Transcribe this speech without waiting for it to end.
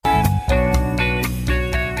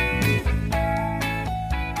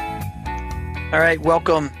All right,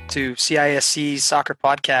 welcome to CISC's Soccer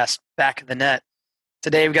Podcast, Back of the Net.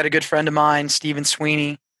 Today we've got a good friend of mine, Stephen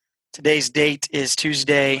Sweeney. Today's date is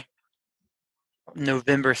Tuesday,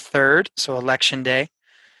 November 3rd, so Election Day.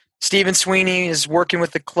 Stephen Sweeney is working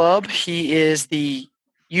with the club. He is the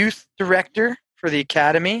youth director for the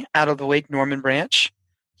academy out of the Lake Norman branch.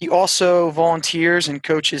 He also volunteers and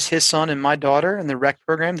coaches his son and my daughter in the rec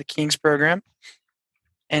program, the Kings program.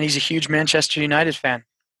 And he's a huge Manchester United fan.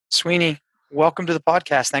 Sweeney, welcome to the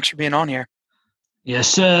podcast. Thanks for being on here. Yes,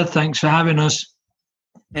 sir. Thanks for having us.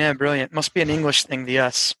 Yeah, brilliant. Must be an English thing, the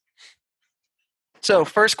us. So,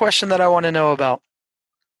 first question that I want to know about.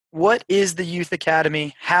 What is the Youth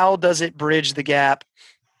Academy? How does it bridge the gap?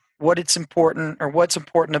 What's important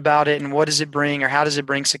about it, and what does it bring, or how does it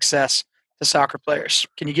bring success to soccer players?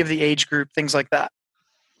 Can you give the age group, things like that?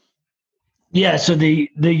 Yeah, so the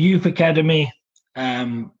Youth Academy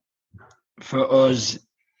for us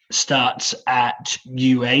starts at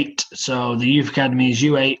U8. So the Youth Academy is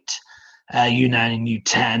U8, U9 and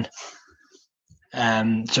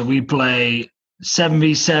U10. So we play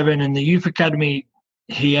 7v7, and the Youth Academy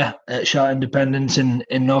here at Charlotte Independence in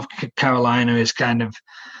North Carolina is kind of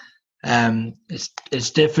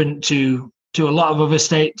it's different to a lot of other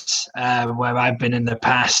states where I've been in the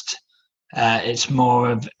past. It's more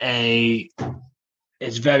of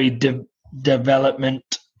it's very development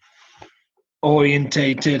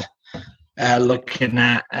orientated, looking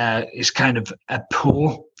at it's kind of a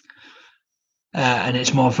pool, and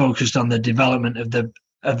it's more focused on the development of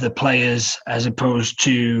the players as opposed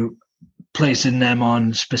to placing them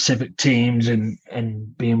on specific teams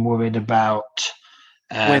and being worried about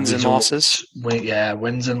wins and losses.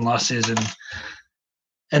 Wins and losses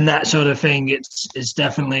and that sort of thing. It's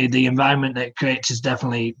definitely the environment that it creates is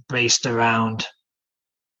definitely based around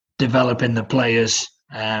developing the players.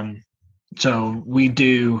 So we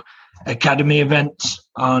do academy events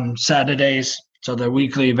on Saturdays. So they're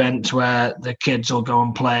weekly events where the kids will go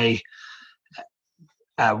and play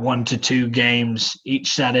 1 to 2 games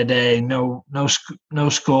each Saturday. No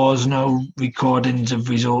scores, no recordings of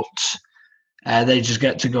results. They just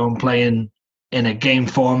get to go and play in a game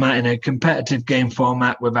format, in a competitive game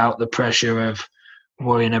format, without the pressure of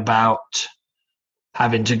worrying about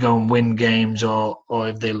having to go and win games or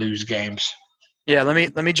if they lose games. Yeah,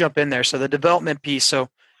 let me jump in there. So the development piece, so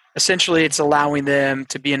essentially it's allowing them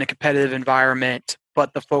to be in a competitive environment,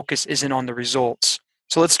 but the focus isn't on the results.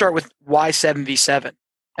 So let's start with why 7v7,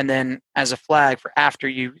 and then as a flag for after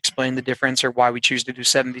you explain the difference or why we choose to do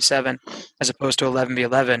 7v7 as opposed to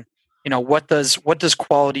 11v11. You know, what does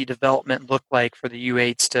quality development look like for the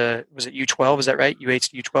U8s to, was it U12? Is that right? U8s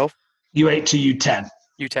to U12? U8 to U10.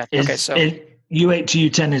 U10. Okay, so U8 to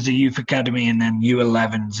U10 is a youth academy, and then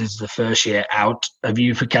U11s is the first year out of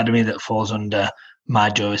youth academy that falls under my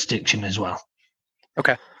jurisdiction as well.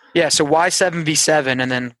 Okay. Yeah, so why 7v7, and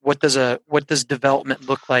then what does development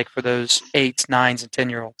look like for those 8s, 9s, and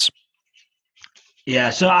 10-year-olds?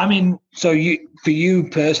 Yeah, so I mean, for you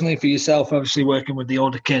personally, for yourself, obviously working with the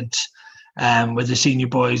older kids, with the senior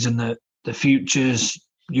boys and the futures,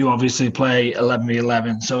 you obviously play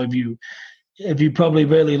 11v11. So have you probably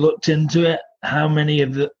really looked into it? How many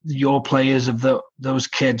of your players of those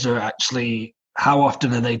kids are actually? How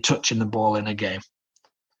often are they touching the ball in a game?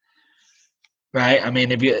 Right. I mean,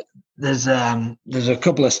 there's a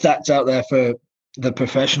couple of stats out there for the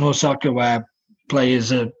professional soccer where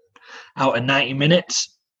players are out of 90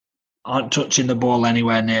 minutes aren't touching the ball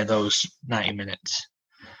anywhere near those 90 minutes.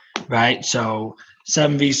 Right. So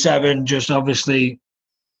 7v7 just obviously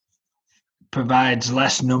provides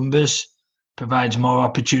less numbers, provides more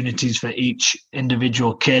opportunities for each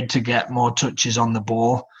individual kid to get more touches on the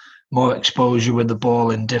ball, more exposure with the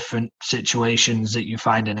ball in different situations that you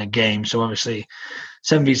find in a game. So obviously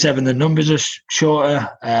 7v7, the numbers are shorter,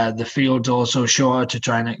 the field's also shorter to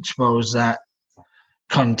try and expose that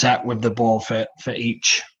contact with the ball for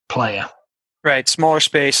each player. Right, smaller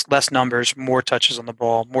space, less numbers, more touches on the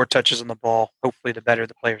ball. Hopefully the better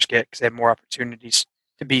the players get because they have more opportunities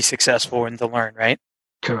to be successful and to learn, right?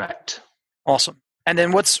 Correct. Awesome. And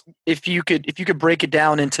then if you could break it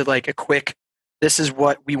down into like a quick, this is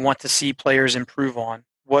what we want to see players improve on,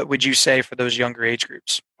 what would you say for those younger age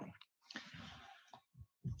groups?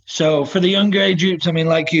 So for the younger age groups, I mean,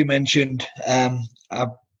 like you mentioned,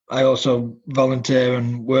 I also volunteer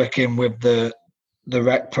and work in with the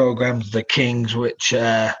rec programs, the Kings, which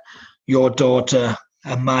your daughter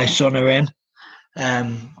and my son are in.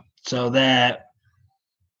 So they're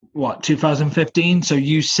 2015, so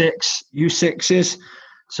U6s.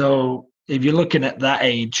 So if you're looking at that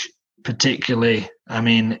age particularly, I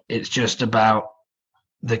mean, it's just about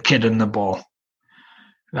the kid and the ball,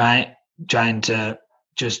 right? trying to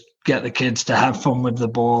just get the kids to have fun with the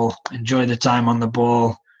ball, enjoy the time on the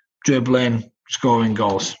ball, dribbling, scoring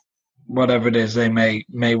goals, whatever it is they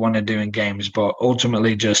may want to do in games, but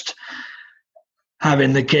ultimately just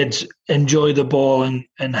having the kids enjoy the ball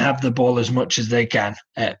and have the ball as much as they can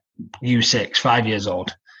at U6, 5 years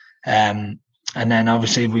old. And then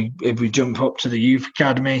obviously if we jump up to the youth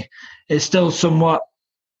academy, it's still somewhat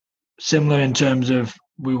similar in terms of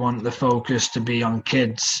we want the focus to be on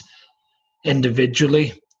kids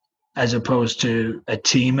individually as opposed to a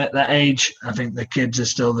team at that age. I think the kids are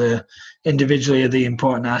still individually are the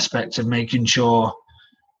important aspects of making sure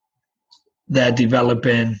they're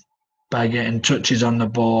developing by getting touches on the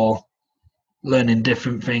ball, learning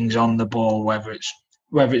different things on the ball, whether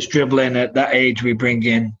it's dribbling. At that age, we bring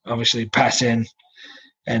in obviously passing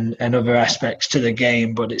and other aspects to the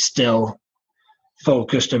game, but it's still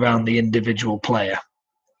focused around the individual player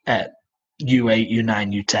at U8,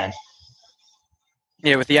 U9, U10.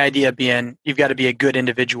 Yeah, with the idea being you've got to be a good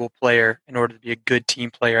individual player in order to be a good team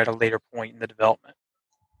player at a later point in the development.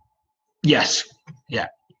 Yes. Yeah,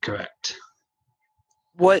 correct.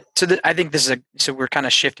 I think this is so we're kind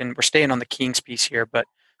of shifting. We're staying on the Kings piece here, but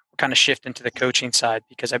we're kind of shifting to the coaching side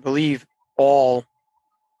because I believe I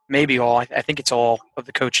think it's all of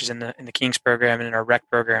the coaches in the Kings program and in our rec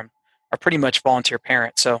program are pretty much volunteer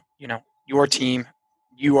parents. So, your team,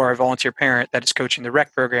 you are a volunteer parent that is coaching the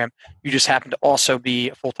rec program. You just happen to also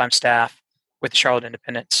be a full-time staff with the Charlotte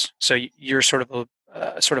Independence. So you're sort of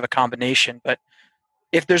a combination. But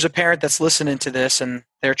if there's a parent that's listening to this and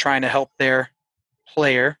they're trying to help their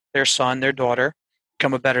player, their son, their daughter,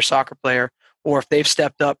 become a better soccer player, or if they've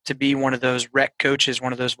stepped up to be one of those rec coaches,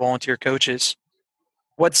 one of those volunteer coaches,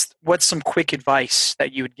 what's some quick advice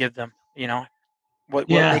that you would give them? What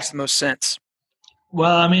makes the most sense?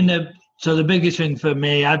 Well, I mean, the biggest thing for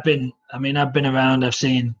me, I've been around. I've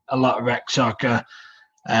seen a lot of rec soccer.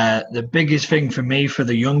 The biggest thing for me, for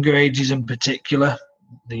the younger ages in particular,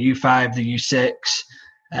 the U5, the U6,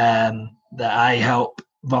 that I help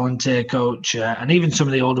volunteer coach, and even some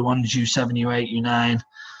of the older ones, U7, U8, U9,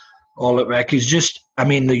 all at rec, is just,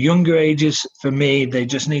 the younger ages for me, they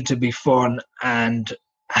just need to be fun and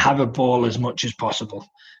have a ball as much as possible.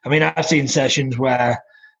 I've seen sessions where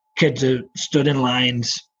kids are stood in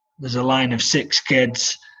lines. There's a line of 6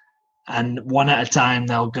 kids, and one at a time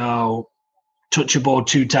they'll go touch a ball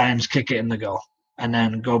 2 times, kick it in the goal, and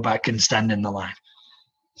then go back and stand in the line.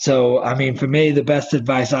 So, for me, the best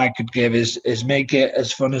advice I could give is make it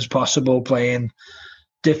as fun as possible, playing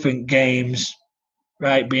different games,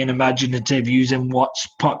 right? Being imaginative, using what's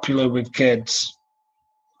popular with kids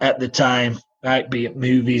at the time, right? Be it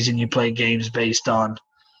movies and you play games based on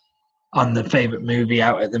the favorite movie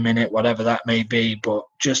out at the minute, whatever that may be. But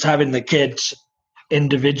just having the kids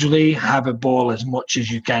individually have a ball as much as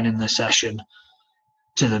you can in the session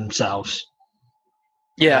to themselves.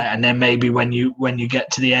 Yeah. And then maybe when you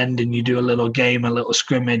get to the end and you do a little game, a little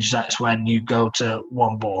scrimmage, that's when you go to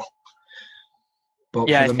one ball. But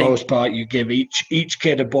for the most part, you give each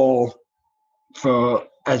kid a ball for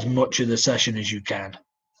as much of the session as you can.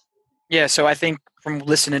 Yeah, so I think from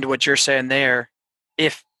listening to what you're saying there,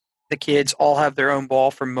 if the kids all have their own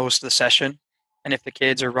ball for most of the session, and if the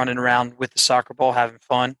kids are running around with the soccer ball having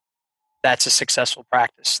fun, that's a successful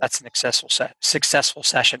practice. That's an successful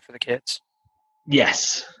session for the kids.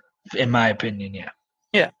 Yes, in my opinion, yeah.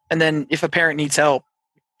 Yeah, and then if a parent needs help,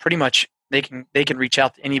 pretty much they can reach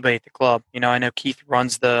out to anybody at the club. I know Keith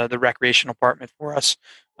runs the recreational department for us,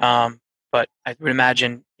 but I would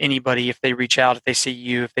imagine anybody, if they reach out, if they see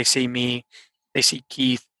you, if they see me, they see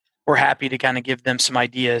Keith, we're happy to kind of give them some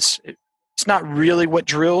ideas. It's not really what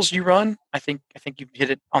drills you run. I think you hit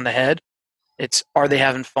it on the head. It's, are they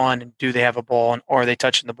having fun, and do they have a ball, and are they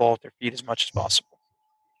touching the ball with their feet as much as possible?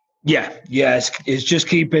 Yeah. It's just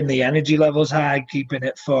keeping the energy levels high, keeping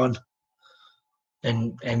it fun,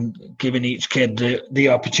 and giving each kid the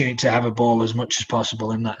opportunity to have a ball as much as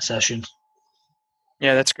possible in that session.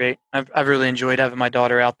 Yeah, that's great. I've really enjoyed having my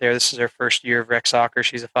daughter out there. This is her first year of rec soccer.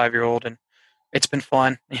 She's a 5-year-old, and it's been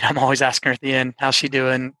fun. I'm always asking her at the end, how's she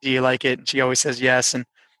doing? Do you like it? And she always says yes. And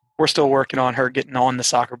we're still working on her getting on the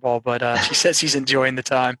soccer ball, but she says she's enjoying the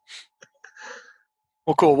time.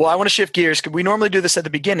 Well, cool. Well, I want to shift gears. We normally do this at the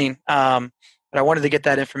beginning, but I wanted to get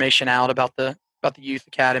that information out about the youth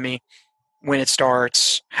academy, when it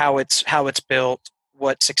starts, how it's built,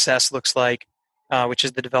 what success looks like, which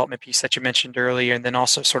is the development piece that you mentioned earlier, and then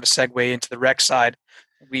also sort of segue into the rec side.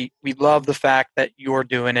 We love the fact that you're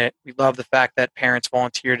doing it. We love the fact that parents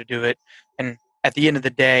volunteer to do it, and at the end of the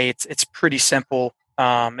day, it's pretty simple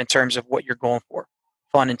in terms of what you're going for: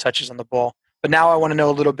 fun and touches on the ball. But now I want to know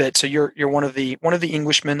a little bit. So you're one of the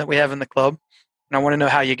Englishmen that we have in the club, and I want to know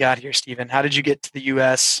how you got here, Stephen. How did you get to the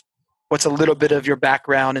U.S.? What's a little bit of your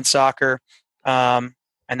background in soccer? And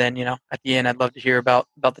then, at the end, I'd love to hear about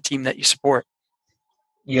the team that you support.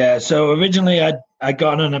 Yeah, so originally I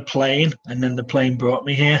got on a plane, and then the plane brought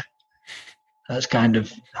me here. That's kind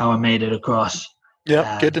of how I made it across.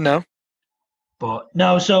 Yeah, good to know. But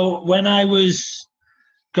no, so when I was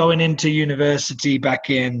going into university back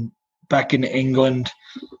in England,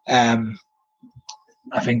 I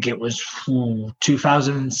think it was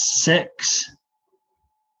 2006.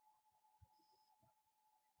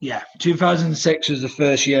 Yeah, 2006 was the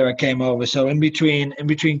first year I came over. So in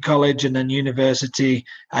between college and then university,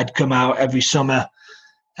 I'd come out every summer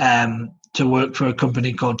to work for a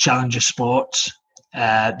company called Challenger Sports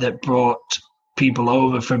that brought people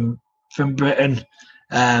over from Britain,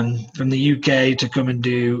 from the UK to come and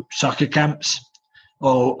do soccer camps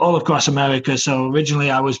all across America. So originally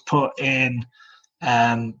I was put in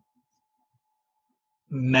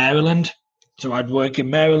Maryland. So I'd work in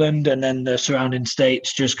Maryland and then the surrounding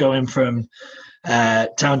states, just going from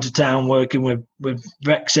town to town, working with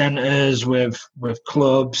rec centers, with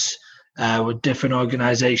clubs, with different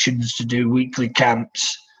organizations to do weekly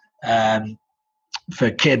camps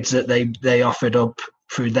for kids that they offered up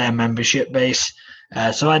through their membership base.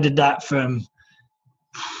 So I did that from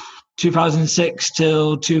 2006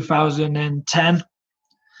 till 2010.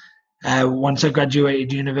 Once I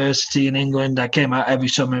graduated university in England, I came out every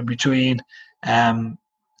summer in between. And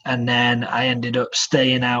then I ended up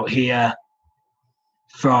staying out here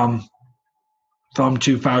from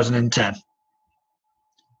 2010.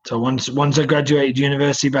 So once I graduated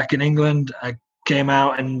university back in England, I came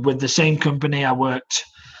out, and with the same company I worked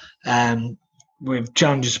with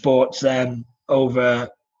Challenger Sports then over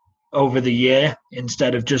the year.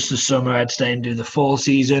 Instead of just the summer, I'd stay and do the fall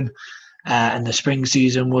season and the spring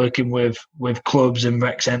season, working with clubs and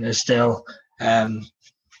rec centers still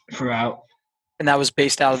throughout. And that was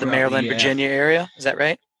based out of the Maryland, Virginia area. Is that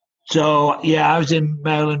right? So, yeah, I was in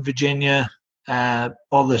Maryland, Virginia,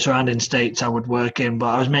 all the surrounding states I would work in, but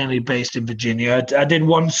I was mainly based in Virginia. I did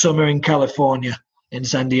one summer in California, in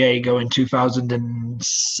San Diego in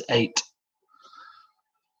 2008.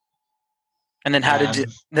 And then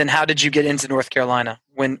how did you get into North Carolina?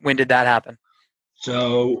 When did that happen?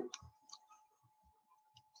 So,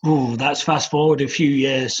 that's fast forward a few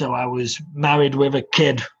years. So I was married with a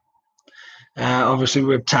kid. Obviously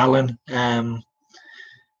with Talon.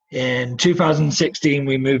 In 2016,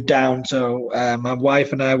 we moved down. So my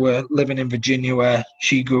wife and I were living in Virginia, where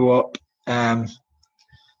she grew up. And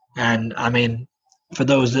I mean, for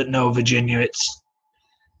those that know Virginia,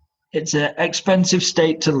 it's an expensive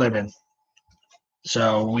state to live in.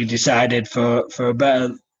 So we decided for a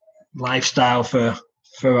better lifestyle for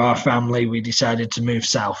our family, we decided to move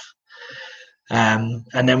south. And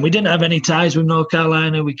then we didn't have any ties with North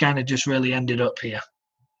Carolina. We kind of just really ended up here.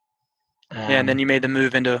 And then you made the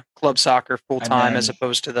move into club soccer full time, as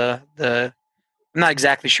opposed to the. I'm not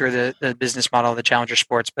exactly sure the business model of the Challenger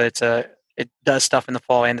Sports, but it does stuff in the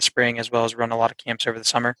fall and the spring, as well as run a lot of camps over the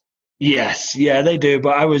summer. Yes, yeah, they do.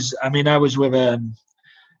 But I was with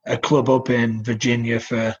a club up in Virginia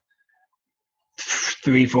for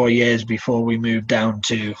 3-4 years before we moved down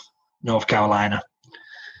to North Carolina.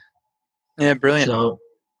 Yeah, brilliant. So,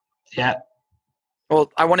 yeah.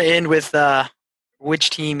 Well, I want to end with which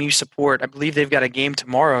team you support. I believe they've got a game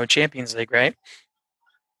tomorrow in Champions League, right?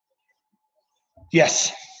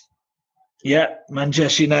 Yes. Yeah,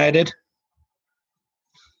 Manchester United.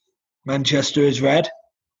 Manchester is red.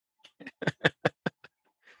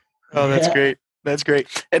 Oh, that's great. That's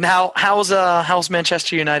great. And how's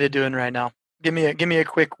Manchester United doing right now? Give me a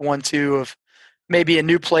quick 1-2 of maybe a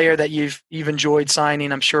new player that you've enjoyed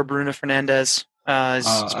signing. I'm sure Bruno Fernandes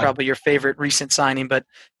is probably your favorite recent signing, but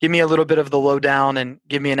give me a little bit of the lowdown and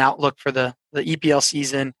give me an outlook for the EPL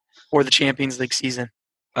season or the Champions League season.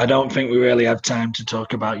 I don't think we really have time to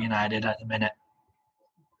talk about United at the minute.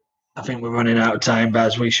 I think we're running out of time,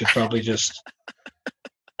 Baz. We should probably just...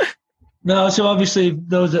 No, so obviously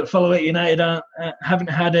those that follow it, United haven't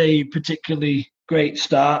had a particularly great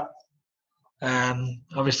start.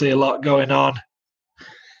 Obviously a lot going on.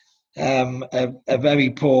 A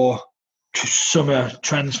very poor summer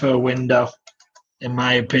transfer window, in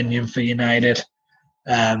my opinion, for United.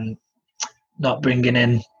 Not bringing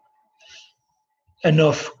in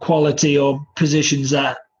enough quality or positions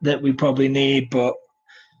that we probably need. But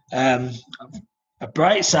a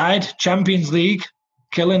bright side, Champions League,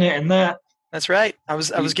 killing it in that. That's right. I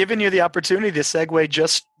was giving you the opportunity to segue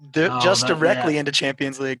just directly into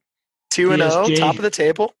Champions League. 2-0, PSG, top of the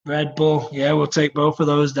table. Red Bull. Yeah, we'll take both of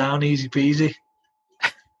those down, easy peasy.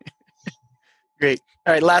 Great.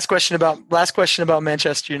 All right, last question about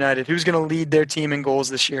Manchester United. Who's going to lead their team in goals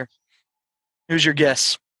this year? Who's your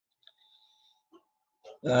guess?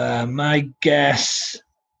 My guess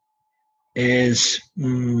is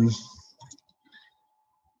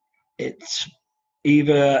it's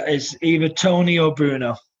either Tony or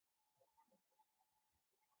Bruno.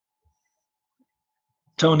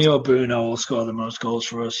 Tony or Bruno will score the most goals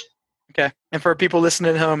for us. Okay. And for people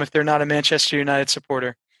listening at home, if they're not a Manchester United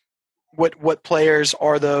supporter, what players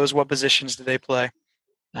are those? What positions do they play?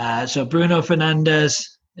 So Bruno Fernandes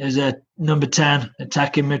is a number 10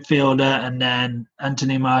 attacking midfielder, and then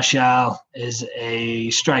Anthony Martial is a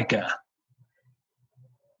striker,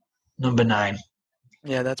 number 9.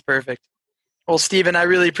 Yeah, that's perfect. Well, Stephen, I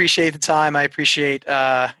really appreciate the time. I appreciate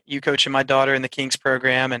you coaching my daughter in the Kings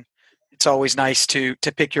program, and it's always nice to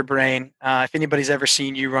pick your brain. If anybody's ever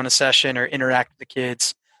seen you run a session or interact with the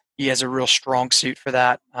kids, he has a real strong suit for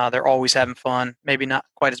that. They're always having fun. Maybe not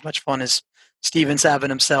quite as much fun as Stephen's having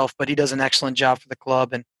himself, but he does an excellent job for the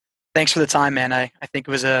club. And thanks for the time, man. I think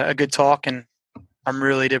it was a good talk, and I'm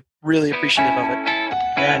really appreciative of it.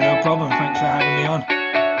 Yeah, no problem. Thanks for having me on.